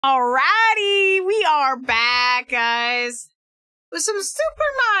Alrighty, we are back, guys, with some Super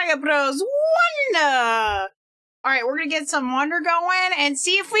Mario Bros. Wonder. Alright, we're gonna get some Wonder going and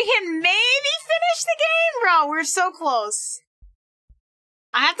see if we can maybe finish the game, bro. We're so close.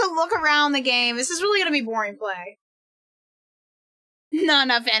 I have to look around the game. This is really gonna be boring play. Not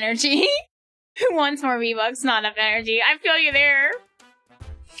enough energy. Who wants more V-Bucks? Not enough energy. I feel you there.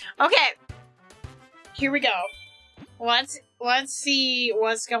 Okay. Here we go. Let's see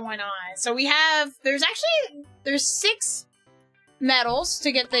what's going on. So we have, there's 6 medals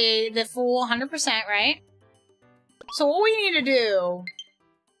to get the full 100%, right? So what we need to do,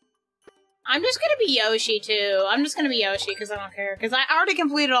 I'm just gonna be Yoshi too. I'm just gonna be Yoshi because I don't care. Because I already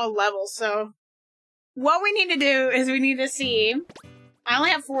completed all the levels, so. What we need to do is we need to see, I only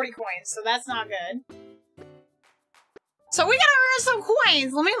have 40 coins, so that's not good. So we gotta earn some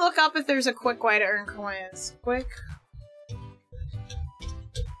coins. Let me look up if there's a quick way to earn coins. Quick.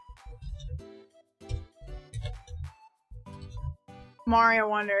 Mario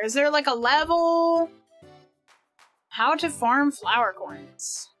Wonder. Is there like a level? How to farm flower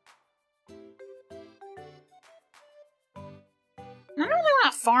coins. I don't really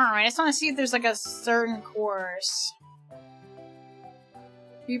want to farm. I just want to see if there's like a certain course.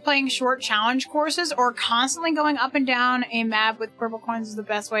 Are you playing short challenge courses or constantly going up and down a map with purple coins is the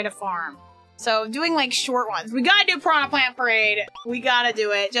best way to farm? So doing like short ones. We gotta do Piranha Plant Parade. We gotta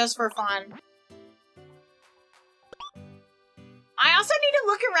do it just for fun. I also need to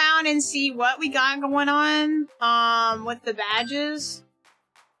look around and see what we got going on, with the badges.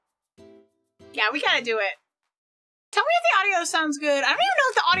 Yeah, we gotta do it. Tell me if the audio sounds good. I don't even know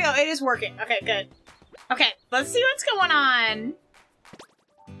if the audio, it is working. Okay, good. Okay, let's see what's going on.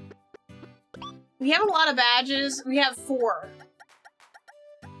 We have a lot of badges. We have 4.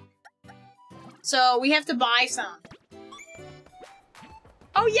 So we have to buy some.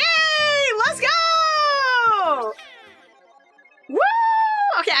 Oh, yay! Let's go! Woo!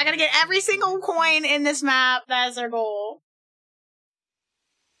 Okay, I gotta get every single coin in this map. That is our goal.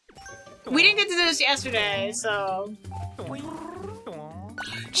 We didn't get to do this yesterday, so...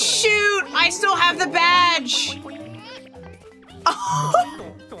 Shoot! I still have the badge! Oh,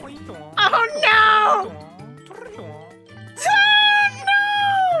 oh no! Oh no!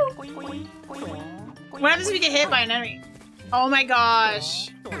 What happens if you get hit by an enemy? Oh my gosh.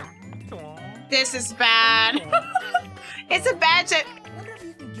 This is bad. It's a badge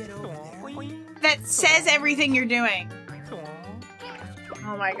that says everything you're doing.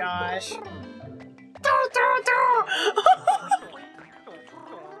 Oh my gosh.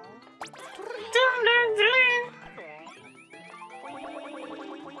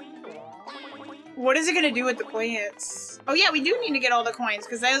 What is it gonna do with the coins? Oh yeah, we do need to get all the coins,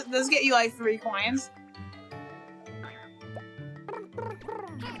 because those get you like 3 coins.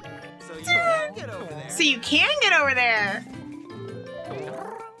 So you can get over there.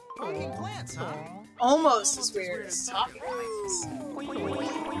 Talking plants, huh? Almost as weird as talking plants.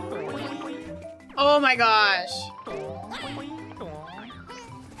 Oh my gosh.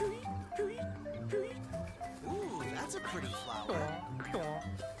 Ooh, that's a pretty flower.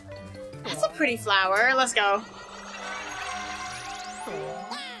 That's a pretty flower. Let's go.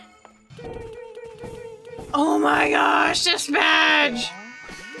 Oh my gosh, this badge!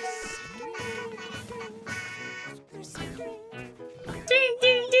 Ding,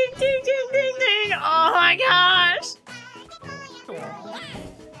 ding, ding, ding, ding, ding, ding! Oh my gosh!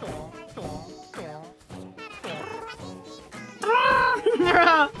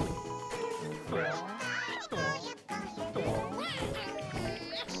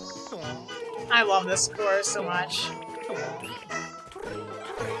 I love this course so much.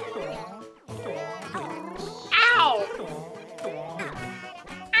 Ow!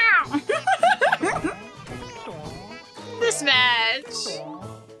 Ow! This badge.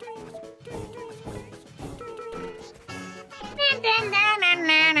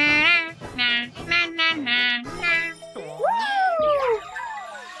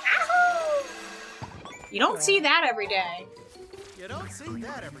 You don't see that every day. You don't see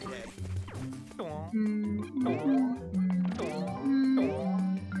that every day. Woo!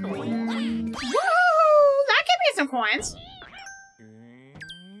 That could be some coins.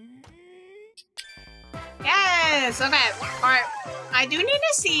 Yes! Okay. Alright. I do need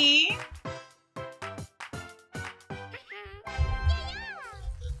to see.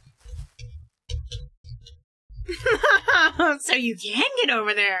 So you can get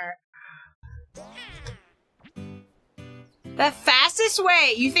over there. The fastest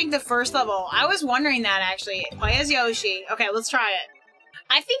way. You think the first level. I was wondering that, actually. Play as Yoshi. Okay, let's try it.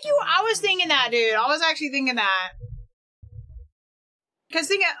 I was thinking that, dude. I was actually thinking that. Because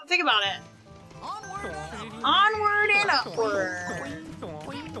think about it. Onward and upward.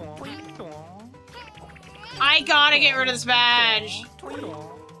 I gotta get rid of this badge.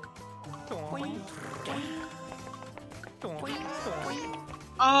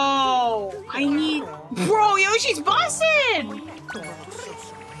 Oh, I need... Bro, Yoshi's busted!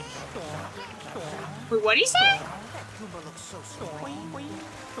 Wait, what'd he say?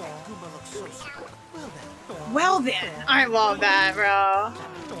 Well then. I love that, bro.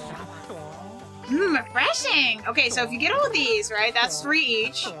 Refreshing. Okay, so if you get all of these, right, that's 3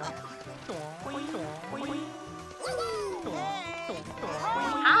 each.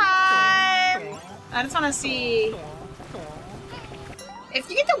 Hi! I just want to see... If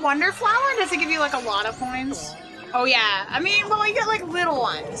you get the Wonder Flower, does it give you, like, a lot of coins? Oh, yeah. I mean, well, you get, like, little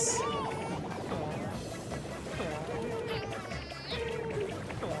ones.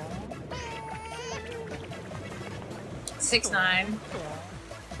 $6.9.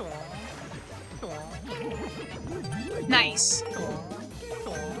 Nice.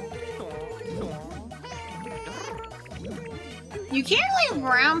 You can't really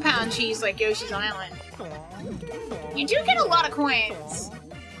ground pound cheese like Yoshi's Island. You do get a lot of coins.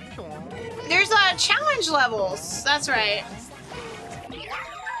 There's challenge levels. That's right.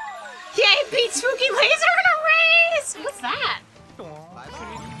 Yeah, he beat Spooky Laser in a race! What's that?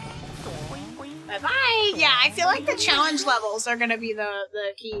 Bye-bye. Yeah, I feel like the challenge levels are gonna be the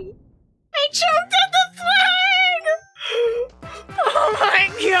key. I choked at the flag! Oh my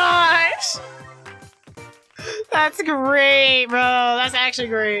gosh! That's great, bro. That's actually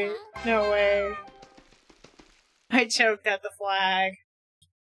great. No way. I choked at the flag.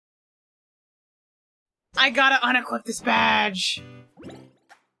 I gotta unequip this badge.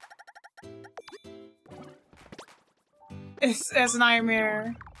 It's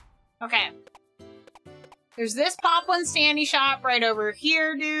nightmare. Okay. There's this Poplin Standy shop right over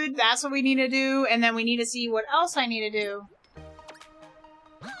here, dude. That's what we need to do. And then we need to see what else I need to do.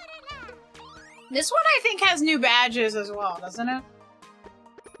 This one, I think, has new badges as well, doesn't it?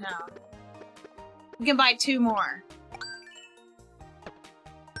 No. We can buy 2 more.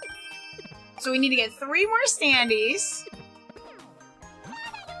 So we need to get 3 more standees.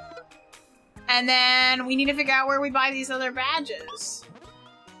 And then we need to figure out where we buy these other badges.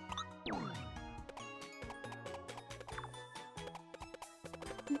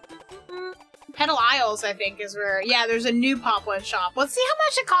 Petal Isles, I think, is where... Yeah, there's a new Poplin shop. Let's see how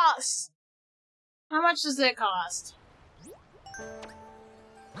much it costs. How much does it cost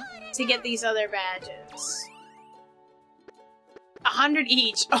to get these other badges? 100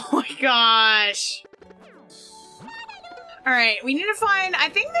 each. Oh my gosh. Alright, we need to find... I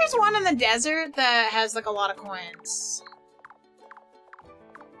think there's one in the desert that has, like, a lot of coins.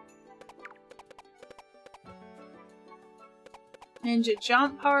 Ninja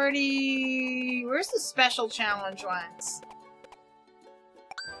Jump Party... Where's the special challenge ones?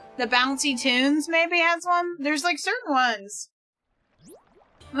 The Bouncy Tunes maybe has one? There's, like, certain ones.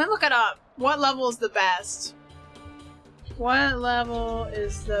 Let me look it up. What level is the best? What level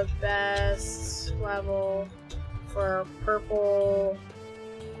is the best level for purple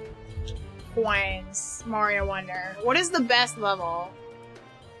coins? Mario Wonder. What is the best level?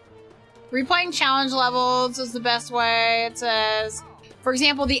 Replaying challenge levels is the best way, it says. For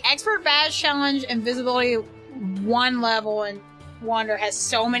example, the Expert Badge Challenge Invisibility 1 level in Wonder has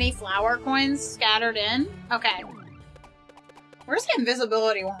so many flower coins scattered in. Okay. Where's the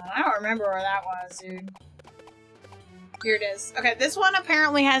invisibility one? I don't remember where that was, dude. Here it is. Okay, this one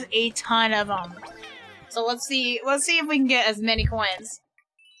apparently has a ton of them. So let's see if we can get as many coins.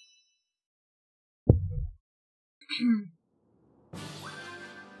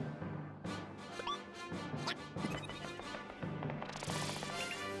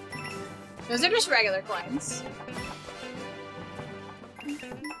 Those are just regular coins.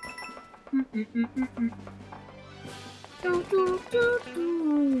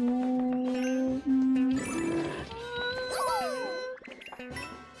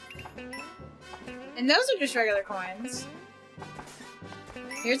 And those are just regular coins.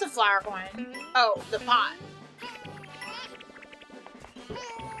 Here's a flower coin. Oh, the pot.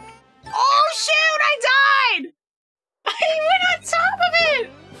 Oh shoot, I died! I went on top of it!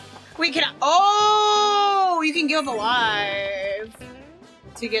 Wait, can I... Oh! You can give up alive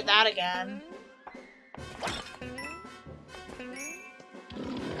to get that again.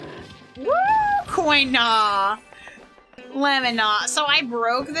 Woo! Coin nah. Lemon nah. So I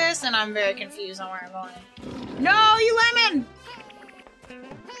broke this and I'm very confused on where I'm going. No, you lemon!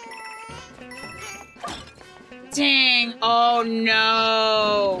 Dang. Oh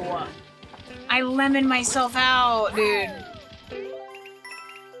no. I lemoned myself out, dude.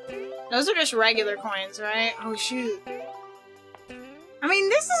 Those are just regular coins, right? Oh, shoot. I mean,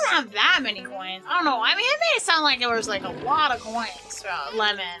 this doesn't have that many coins. I don't know. I mean, it made it sound like there was, like, a lot of coins for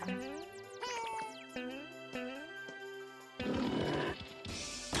lemon.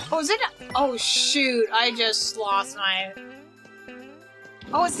 Oh, is it? Oh, shoot. I just lost my...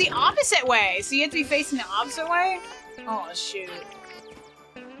 Oh, it's the opposite way. So you have to be facing the opposite way? Oh, shoot.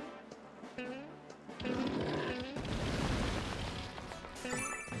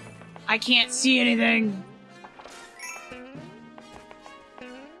 I can't see anything.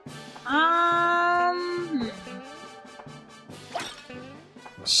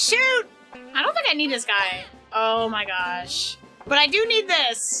 Shoot! I don't think I need this guy. Oh my gosh. But I do need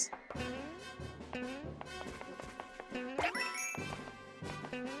this. That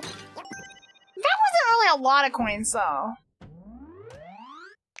wasn't really a lot of coins, though.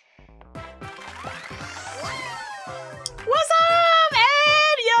 What's up,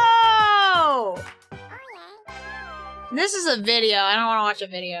 Ed? Yo! This is a video. I don't want to watch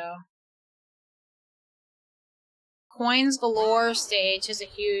a video. Coins galore stage is a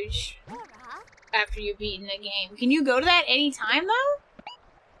huge... after you've beaten the game. Can you go to that any time, though?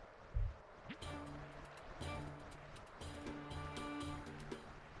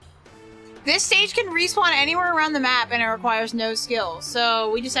 This stage can respawn anywhere around the map and it requires no skill,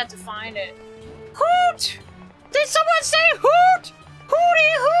 so we just have to find it. Hoot! Did someone say hoot?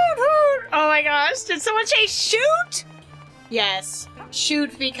 Hooty hoot hoot! Oh my gosh, did someone say shoot? Yes,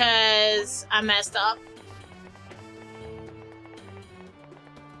 shoot because I messed up.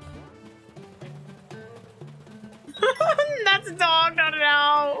 That's a dog, not an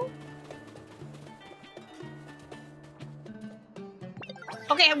owl.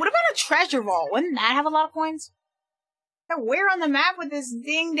 Okay, what about a treasure vault? Wouldn't that have a lot of coins? Where on the map would this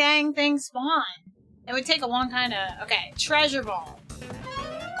ding-dang thing spawn? It would take a long time to... Okay, treasure vault.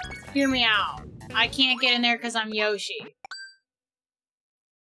 Hear me out. I can't get in there because I'm Yoshi.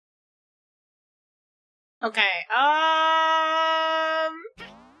 Okay,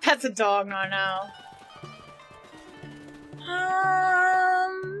 that's a dog, not an owl.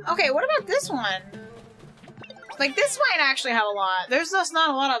 Okay, what about this one? Like, this might actually have a lot. There's just not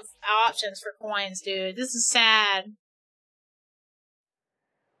a lot of options for coins, dude. This is sad.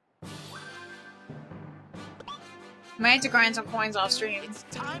 Might have to grind some coins off stream. It's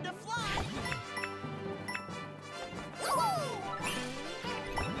time to fly.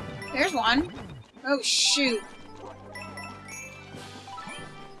 There's one. Oh, shoot.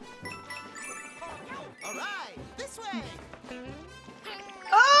 All right, this way.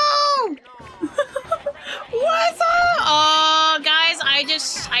 Oh! What's up? Oh, guys, I've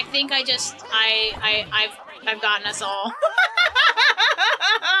gotten us all.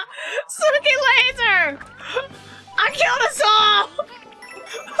 Suki Laser! I killed us all!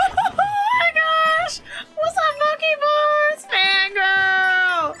 Oh my gosh! What's up, Monkey Boys?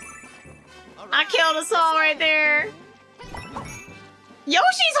 Fangirl! I killed us all right there.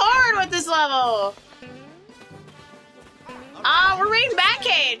 Yoshi's hard with this level! Ah, we're reading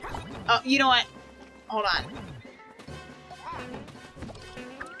Batcade! Oh, you know what? Hold on.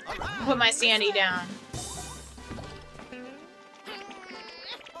 Put my Sandy down.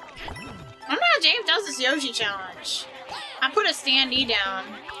 I don't know how James does this Yoshi challenge. I put a standee down.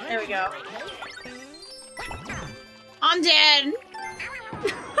 There we go. I'm dead.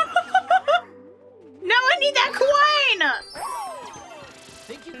 No, I need that coin!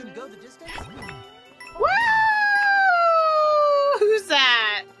 Think you can go the distance? Woo! Who's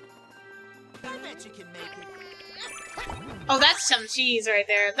that? I bet you can make it. Oh, that's some cheese right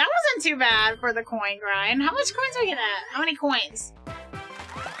there. That wasn't too bad for the coin grind. How much coins do I get at? How many coins?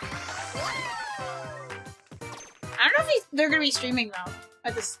 I don't know if they're gonna be streaming though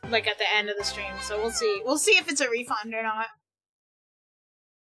at this, like at the end of the stream. So we'll see. We'll see if it's a refund or not.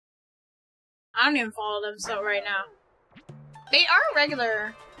 I don't even follow them so right now. They are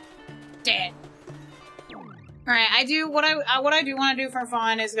regular. Dead. All right, I do what I do want to do for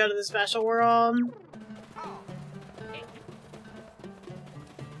fun is go to the special world.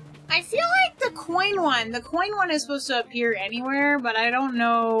 I feel like the coin one is supposed to appear anywhere, but I don't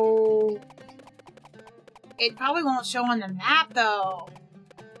know. It probably won't show on the map, though.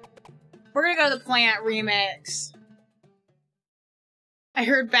 We're gonna go to the plant remix. I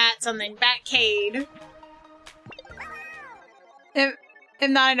heard something. Batcade. If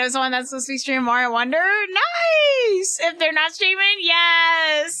not, I know someone that's supposed to be streaming Mario Wonder. Nice! If they're not streaming,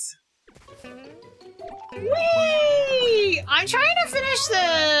 yes! Whee! I'm trying to finish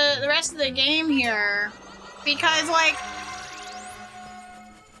the rest of the game here. Because, like...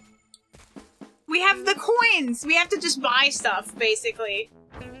 we have the coins! We have to just buy stuff, basically.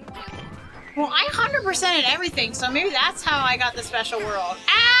 Well, I 100%ed everything, so maybe that's how I got the special world.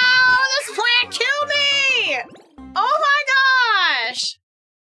 Ow! This plant killed me! Oh my gosh!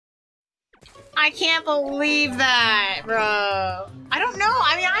 I can't believe that, bro. I don't know.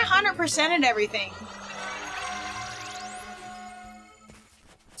 I mean, I 100%ed everything.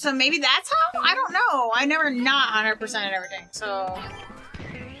 So maybe that's how? I don't know. I never not 100%ed everything, so...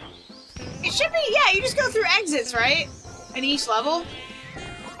 It should be, yeah, you just go through exits, right? In each level?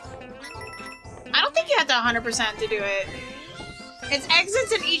 I don't think you have to 100% to do it. It's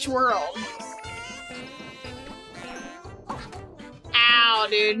exits in each world. Ow,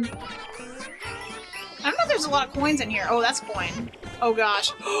 dude. I don't know if there's a lot of coins in here. Oh, that's a coin. Oh,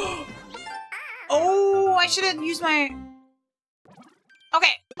 gosh. Oh, I should have used my...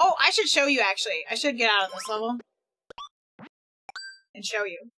 Okay. Oh, I should show you, actually. I should get out of this level. And show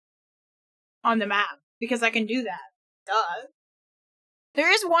you. On the map. Because I can do that. Duh. There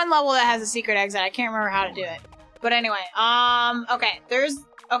is one level that has a secret exit. I can't remember how to do it. But anyway, okay.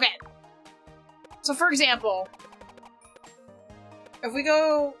 Okay. So, for example, if we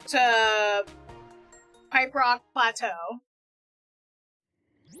go to Pipe Rock Plateau.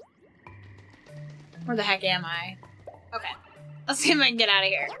 Where the heck am I? Okay. Let's see if I can get out of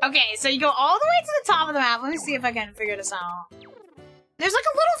here. Okay, so you go all the way to the top of the map. Let me see if I can figure this out. There's like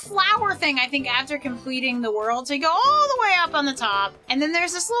a little flower thing, I think, after completing the world. So you go all the way up on the top, and then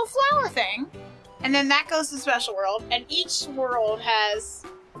there's this little flower thing. And then that goes to Special World, and each world has...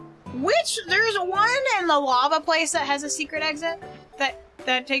 there's one in the lava place that has a secret exit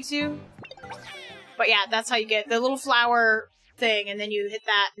that takes you. But yeah, that's how you get the little flower thing, and then you hit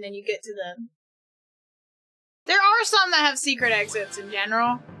that, and then you get to the... There are some that have secret exits in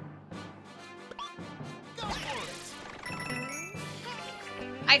general.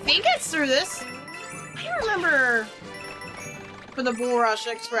 I think it's through this. I don't remember for the Bull Rush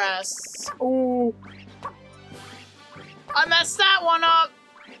Express. Oh, I messed that one up.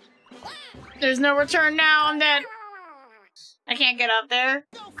 There's no return now. I'm dead. I can't get up there.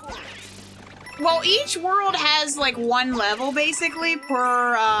 Well, each world has like one level basically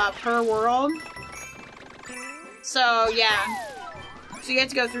per world. So yeah, so you have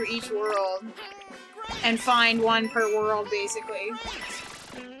to go through each world and find one per world basically.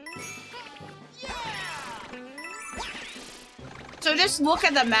 So just look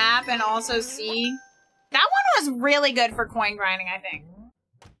at the map and also see. That one was really good for coin grinding, I think.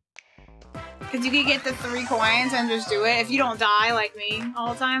 Because you can get the 3 coins and just do it if you don't die like me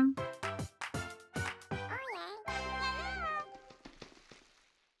all the time.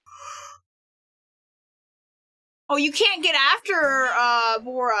 Oh, you can't get after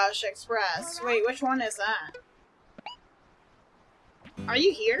Bull Rush Express. Wait, which one is that? Are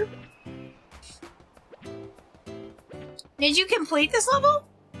you here? Did you complete this level?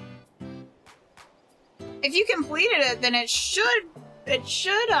 If you completed it, then it should let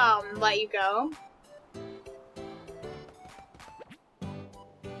you go.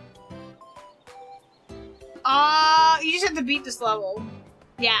 You just have to beat this level.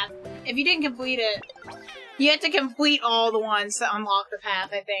 Yeah, if you didn't complete it, you have to complete all the ones to unlock the path,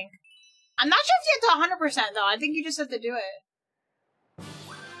 I think. I'm not sure if you have to 100% though, I think you just have to do it.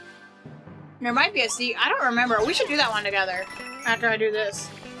 There might be a seat. I don't remember. We should do that one together after I do this.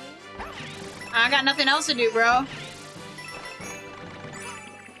 I got nothing else to do, bro.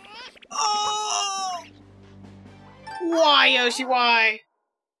 Oh! Why, Yoshi, why?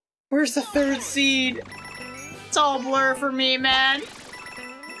 Where's the 3rd seed? It's all blur for me, man.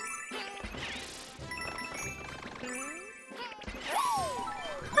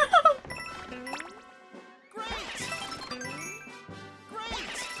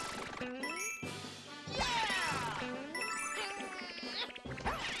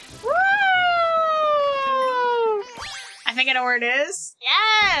 I think I know where it is.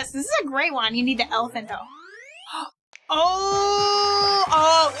 Yes! This is a great one. You need the elephant, though.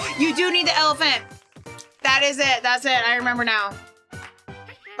 Oh, you do need the elephant. That is it. That's it. I remember now.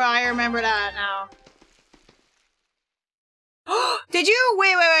 But I remember that now. Did you?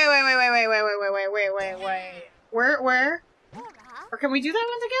 Wait. Where? Or can we do that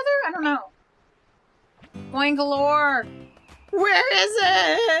one together? I don't know. Coin galore. Where is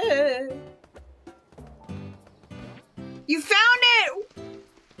it? You found it!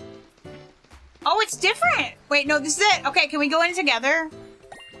 Oh, it's different! Wait, no, this is it. Okay, can we go in together?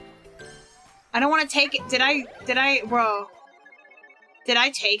 I don't want to take it. Bro. Did I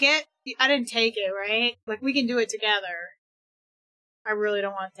take it? I didn't take it, right? Like, we can do it together. I really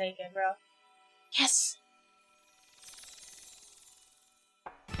don't want to take it, bro. Yes!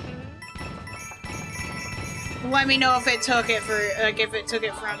 Let me know if it took it from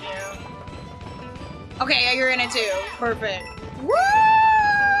you. Okay, yeah, you're in it too. Perfect. Woo!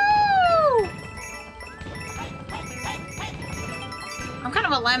 I'm kind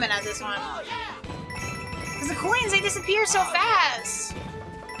of a lemon at this one. Because the coins, they disappear so fast.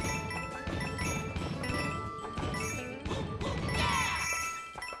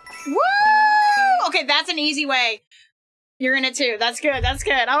 Woo! Okay, that's an easy way. You're in it too. That's good. That's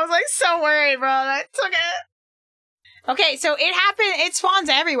good. I was like so worried, bro. That took it. Okay, so it spawns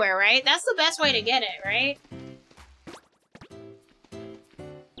everywhere, right? That's the best way to get it, right?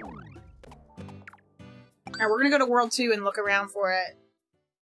 Alright, we're gonna go to World 2 and look around for it.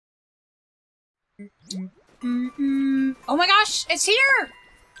 Oh my gosh, it's here!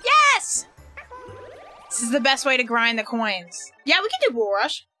 Yes! This is the best way to grind the coins. Yeah, we can do Bull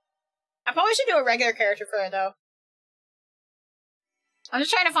Rush. I probably should do a regular character for it, though. I'm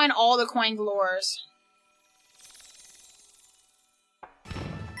just trying to find all the coin galores.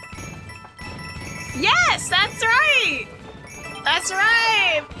 Yes, that's right! That's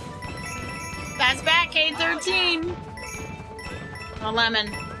right! That's back, K13. I'm a lemon.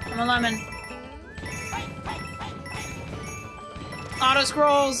 I'm a lemon. Auto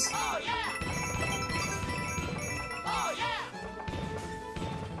scrolls.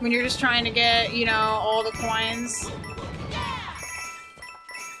 When you're just trying to get, you know, all the coins.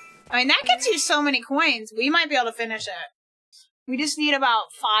 I mean, that gets you so many coins. We might be able to finish it. We just need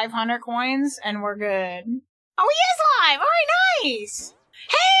about 500 coins, and we're good. Oh, he is live! Alright, nice!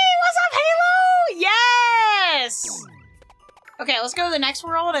 Hey, what's up, Halo? Yes! Okay, let's go to the next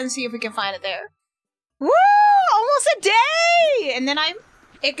world and see if we can find it there. Woo! Almost a day! And then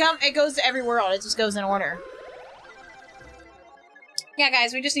it goes to every world. It just goes in order. Yeah,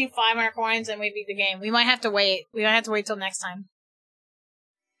 guys, we just need 500 coins and we beat the game. We might have to wait. We might have to wait till next time.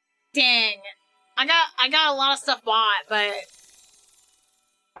 Dang. I got a lot of stuff bought, but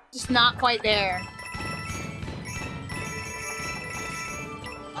just not quite there.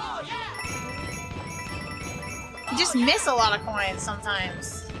 You just miss a lot of coins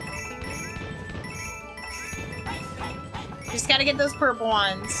sometimes. Just gotta get those purple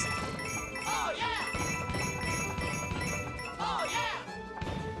ones.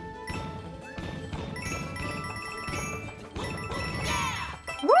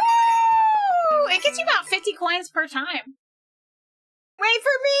 Woo! It gets you about 50 coins per time. Wait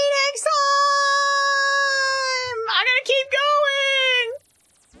for me next time! I gotta keep going!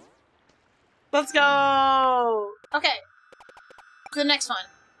 Let's go! Okay. To the next one.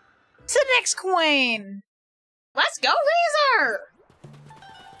 To the next coin! Let's go, Laser!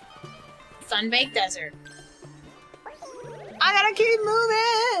 Sunbaked Desert. I gotta keep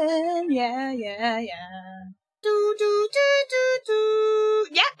moving! Yeah, yeah, yeah. Do, do, do, do, do.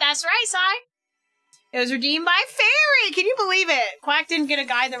 Yep, that's right, Sai. It was redeemed by Fairy! Can you believe it? Quack didn't get a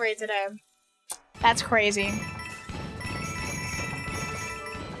guide the rate today. That's crazy.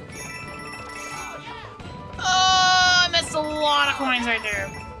 Oh, I missed a lot of coins right there.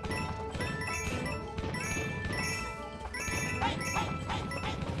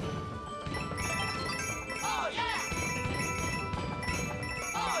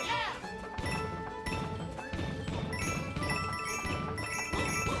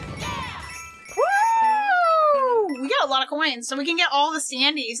 Woo! We got a lot of coins, so we can get all the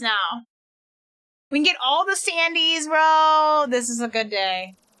Sandies now. We can get all the Sandies, bro. This is a good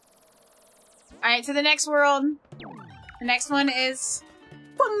day. Alright, to the next world. The next one is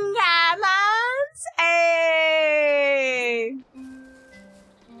Pungamas. Hey!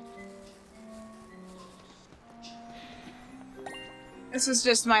 This is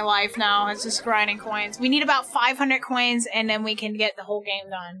just my life now. It's just grinding coins. We need about 500 coins and then we can get the whole game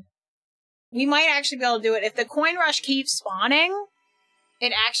done. We might actually be able to do it. If the coin rush keeps spawning,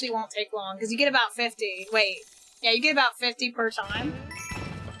 it actually won't take long. Because you get about 50. Wait. Yeah, you get about 50 per time.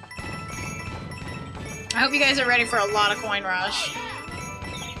 I hope you guys are ready for a lot of coin rush.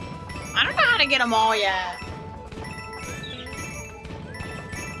 I don't know how to get them all yet.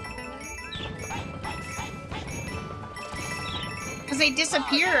 Because they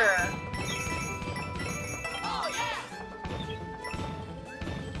disappear.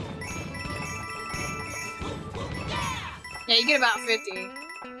 Yeah, you get about 50.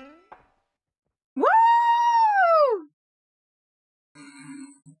 Woo!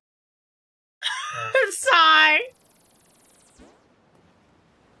 Sigh.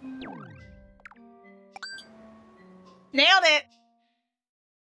 Nailed it.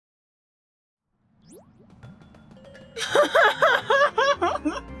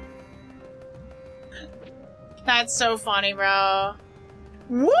 That's so funny, bro.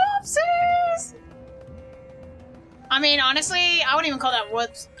 Whoopsies! I mean, honestly, I wouldn't even call that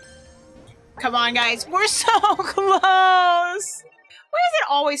whoops. Come on, guys. We're so close. Why is it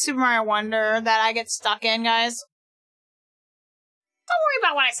always Super Mario Wonder that I get stuck in, guys? Don't worry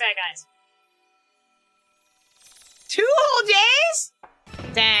about what I say, guys. 2 whole days?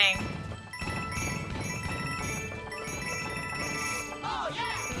 Dang. Oh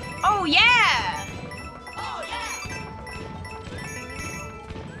yeah! Oh, yeah! Oh yeah!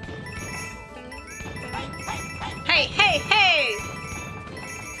 Hey, hey, hey!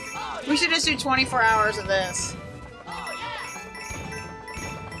 Oh yeah! We should just do 24 hours of this. Oh yeah!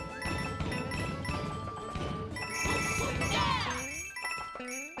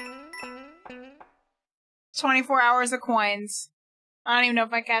 24 hours of coins. I don't even know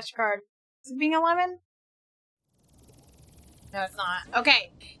if I catch a card. Is it being a lemon? No, it's not.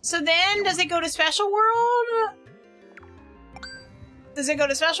 Okay, so then does it go to Special World? Does it go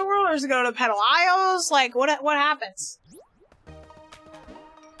to Special World or does it go to Petal Isles? Like, what happens?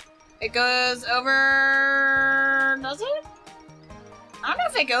 It goes over... Does it? I don't know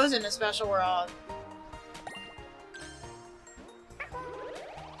if it goes into Special World.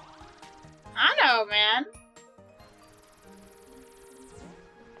 I know, man.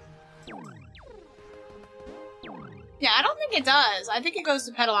 Yeah, I don't think it does. I think it goes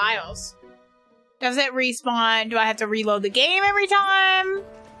to Petal Isles. Does it respawn? Do I have to reload the game every time?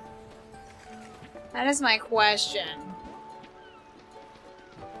 That is my question.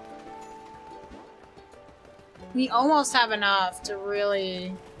 We almost have enough to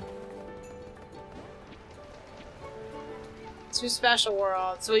really... to Special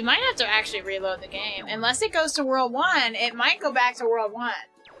World. So we might have to actually reload the game. Unless it goes to World 1, it might go back to World 1.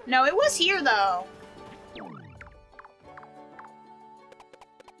 No, it was here, though.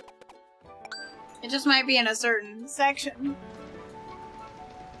 It just might be in a certain section.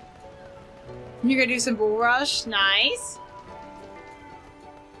 You're gonna do some Bull Rush? Nice.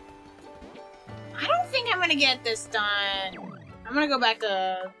 I don't think I'm gonna get this done. I'm gonna go back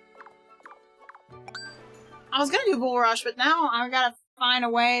to... I was gonna do Bull Rush, but now I gotta find a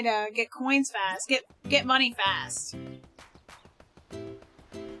way to get coins fast. Get money fast. The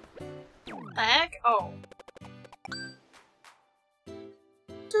heck? Oh.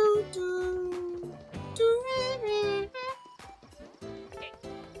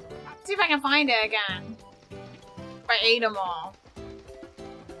 See if I can find it again. If I ate them all.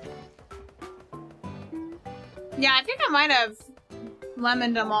 Yeah, I think I might have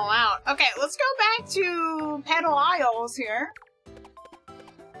lemoned them all out. Okay, let's go back to Petal Isles here.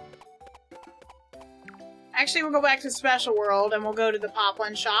 Actually, we'll go back to Special World and we'll go to the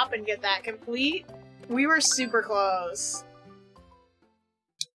Poplin shop and get that complete. We were super close.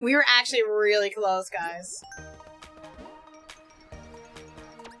 We were actually really close, guys.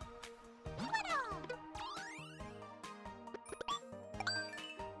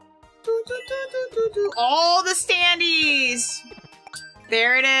 All the standees!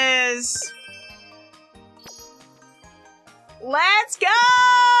 There it is. Let's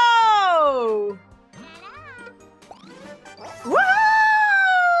go! Woo!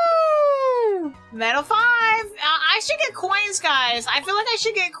 Medal 5! I should get coins, guys. I feel like I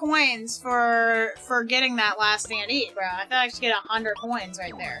should get coins for getting that last standee, bro. I feel like I should get 100 coins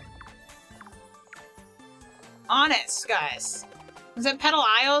right there. Honest, guys. Is it Petal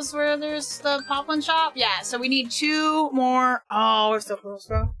Isles where there's the Poplin shop? Yeah, so we need 2 more. Oh, we're so close,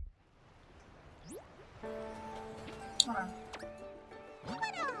 bro. Hold on.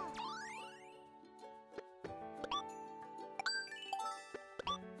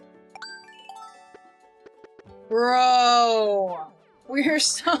 Bro, we're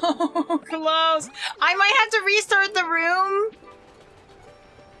so close. I might have to restart the room.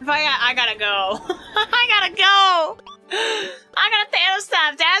 If I gotta go. I gotta go. I gotta Thanos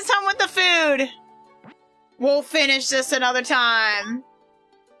stop. Dad's home with the food. We'll finish this another time.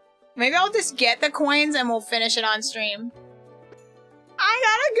 Maybe I'll just get the coins and we'll finish it on stream. I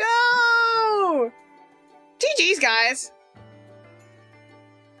gotta go. GG's, guys.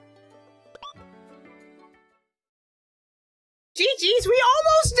 GG's, we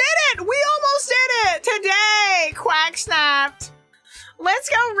almost did it! We almost did it! Today! Quack snapped. Let's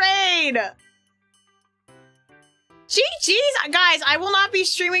go raid! GG's! Guys, I will not be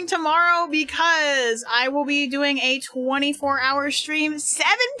streaming tomorrow because I will be doing a 24-hour stream,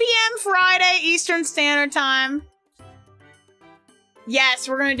 7 p.m. Friday Eastern Standard Time. Yes,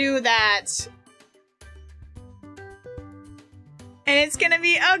 we're gonna do that. And it's gonna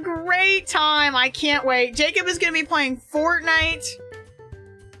be a great time. I can't wait. Jacob is gonna be playing Fortnite.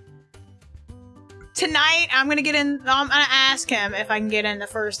 Tonight, I'm gonna get in. I'm gonna ask him if I can get in the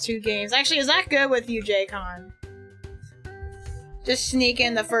first 2 games. Actually, is that good with you, J-Con? Just sneak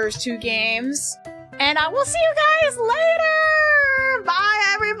in the first 2 games. And I will see you guys later! Bye,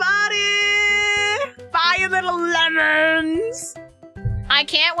 everybody! Bye, you little lemons! I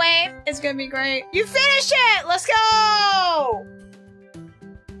can't wait. It's gonna be great. You finished it! Let's go!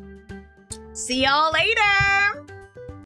 See y'all later!